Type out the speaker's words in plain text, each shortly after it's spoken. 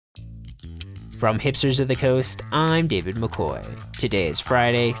From Hipsters of the Coast, I'm David McCoy. Today is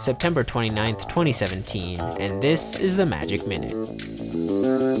Friday, September 29th, 2017, and this is the Magic Minute.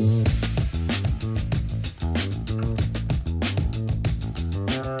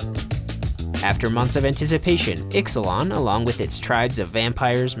 After months of anticipation, Ixalan, along with its tribes of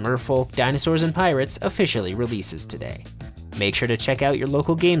vampires, merfolk, dinosaurs, and pirates, officially releases today. Make sure to check out your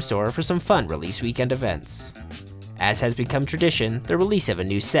local game store for some fun release weekend events. As has become tradition, the release of a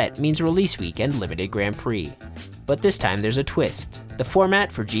new set means release weekend limited Grand Prix. But this time there's a twist. The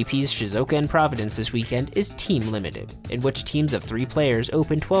format for GP's Shizuoka and Providence this weekend is Team Limited, in which teams of 3 players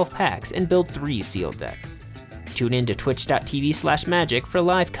open 12 packs and build 3 sealed decks. Tune in to twitch.tv/magic for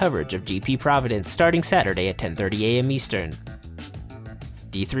live coverage of GP Providence starting Saturday at 10:30 a.m. Eastern.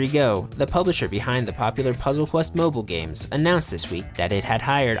 D3Go, the publisher behind the popular Puzzle Quest mobile games, announced this week that it had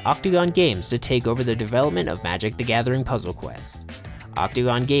hired Oktagon Games to take over the development of Magic the Gathering Puzzle Quest.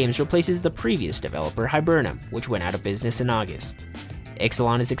 Oktagon Games replaces the previous developer Hibernum, which went out of business in August.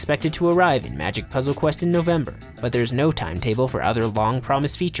 Ixalan is expected to arrive in Magic Puzzle Quest in November, but there's no timetable for other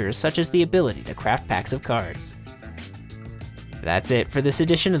long-promised features such as the ability to craft packs of cards. That's it for this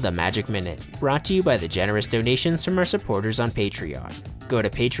edition of the Magic Minute, brought to you by the generous donations from our supporters on Patreon. Go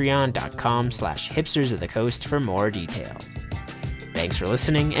to patreon.com/hipstersofthecoast for more details. Thanks for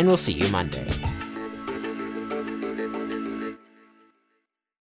listening, and we'll see you Monday.